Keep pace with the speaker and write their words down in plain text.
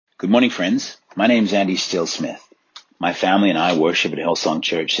Good morning, friends. My name's Andie Steele-Smith. My family and I worship at Hillsong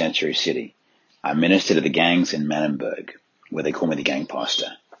Church, Century City. I minister to the gangs in Manenberg, where they call me the gang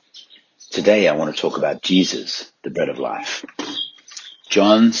pastor. Today I want to talk about Jesus, the bread of life.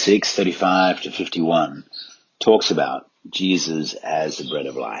 John 6:35 to 51 talks about Jesus as the bread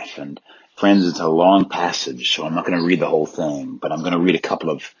of life. And friends, it's a long passage, so I'm not going to read the whole thing, but I'm going to read a couple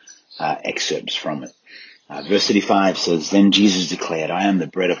of excerpts from it. Verse 35 says, "Then Jesus declared, I am the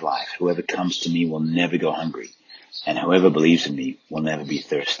bread of life. Whoever comes to me will never go hungry, and whoever believes in me will never be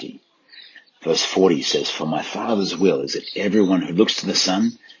thirsty." Verse 40 says, "For my Father's will is that everyone who looks to the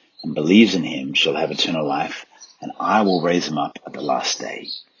Son and believes in him shall have eternal life, and I will raise him up at the last day."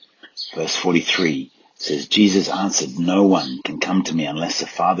 Verse 43 says, "Jesus answered, no one can come to me unless the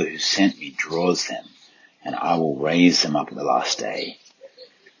Father who sent me draws them, and I will raise them up at the last day."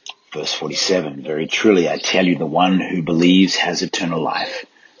 Verse 47, "Very truly I tell you, the one who believes has eternal life."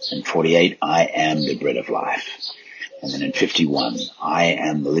 And 48, "I am the bread of life." And then in 51, "I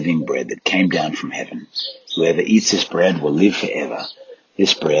am the living bread that came down from heaven. Whoever eats this bread will live forever.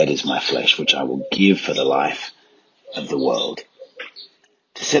 This bread is my flesh, which I will give for the life of the world."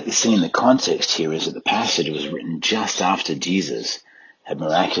 To set the scene, the context here is that the passage was written just after Jesus had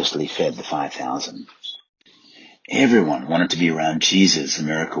miraculously fed the 5,000. Everyone wanted to be around Jesus, the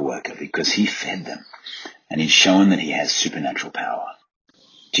miracle worker, because he fed them, and he's shown that he has supernatural power.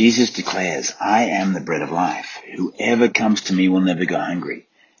 Jesus declares, "I am the bread of life. Whoever comes to me will never go hungry,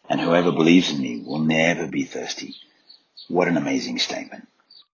 and whoever believes in me will never be thirsty." What an amazing statement.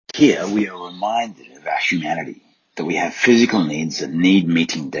 Here we are reminded of our humanity, that we have physical needs that need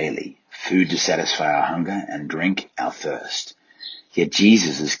meeting daily, food to satisfy our hunger and drink our thirst. Yet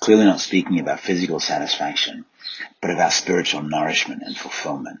Jesus is clearly not speaking about physical satisfaction, but of our spiritual nourishment and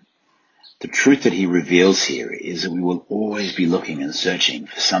fulfillment. The truth that he reveals here is that we will always be looking and searching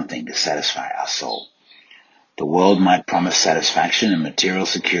for something to satisfy our soul. The world might promise satisfaction and material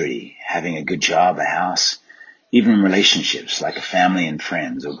security, having a good job, a house, even relationships like a family and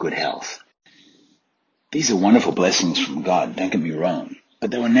friends or good health. These are wonderful blessings from God, don't get me wrong,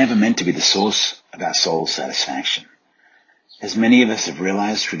 but they were never meant to be the source of our soul's satisfaction. As many of us have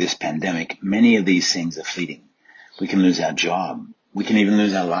realized through this pandemic, many of these things are fleeting. We can lose our job. We can even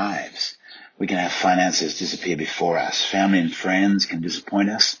lose our lives. We can have finances disappear before us. Family and friends can disappoint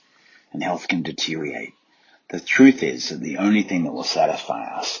us, and health can deteriorate. The truth is that the only thing that will satisfy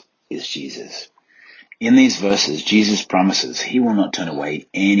us is Jesus. In these verses, Jesus promises he will not turn away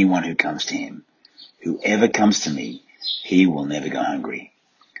anyone who comes to him. "Whoever comes to me, he will never go hungry."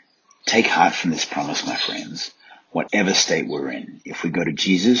 Take heart from this promise, my friends. Whatever state we're in, if we go to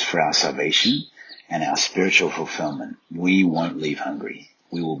Jesus for our salvation and our spiritual fulfillment, we won't leave hungry.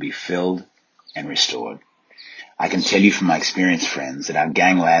 We will be filled and restored. I can tell you from my experience, friends, that our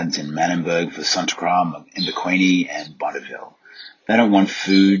gang lads in Manenberg, for Santa Cruz, Mbekwene, and Bonneville, they don't want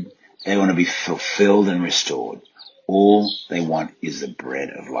food. They want to be fulfilled and restored. All they want is the bread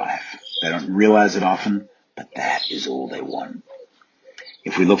of life. They don't realize it often, but that is all they want.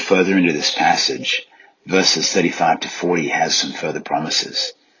 If we look further into this passage, verses 35 to 40 has some further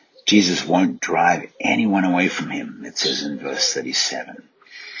promises. Jesus won't drive anyone away from him, it says in verse 37.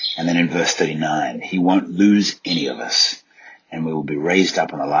 And then in verse 39, he won't lose any of us, and we will be raised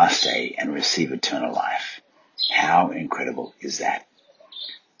up on the last day and receive eternal life. How incredible is that?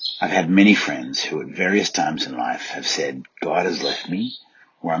 I've had many friends who at various times in life have said, "God has left me,"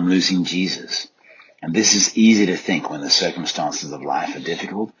 or "I'm losing Jesus." And this is easy to think when the circumstances of life are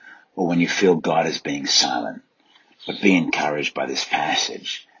difficult, or when you feel God is being silent. But be encouraged by this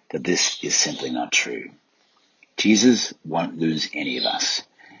passage that this is simply not true. Jesus won't lose any of us.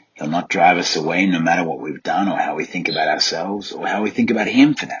 He'll not drive us away no matter what we've done or how we think about ourselves or how we think about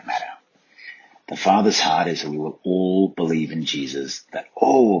him for that matter. The Father's heart is that we will all believe in Jesus, that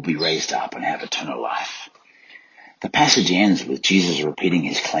all will be raised up and have eternal life. The passage ends with Jesus repeating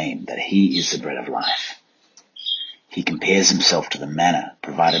his claim that he is the bread of life. He compares himself to the manna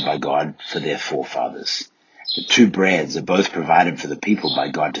provided by God for their forefathers. The two breads are both provided for the people by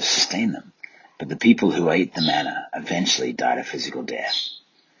God to sustain them, but the people who ate the manna eventually died a physical death.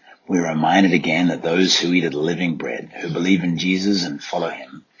 We're reminded again that those who eat of the living bread, who believe in Jesus and follow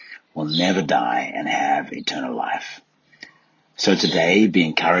him, will never die and have eternal life. So today, be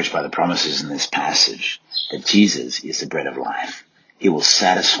encouraged by the promises in this passage that Jesus is the bread of life. He will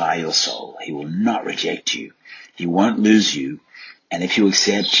satisfy your soul. He will not reject you. He won't lose you. And if you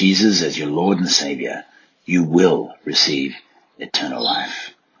accept Jesus as your Lord and Savior, you will receive eternal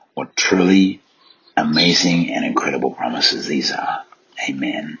life. What truly amazing and incredible promises these are.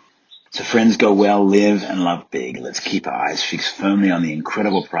 Amen. So friends, go well, live and love big. Let's keep our eyes fixed firmly on the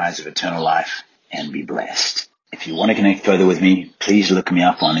incredible prize of eternal life and be blessed. If you want to connect further with me, please look me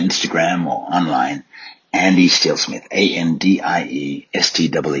up on Instagram or online. Andie Steele-Smith,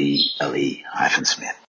 ANDIESTEELE-Smith.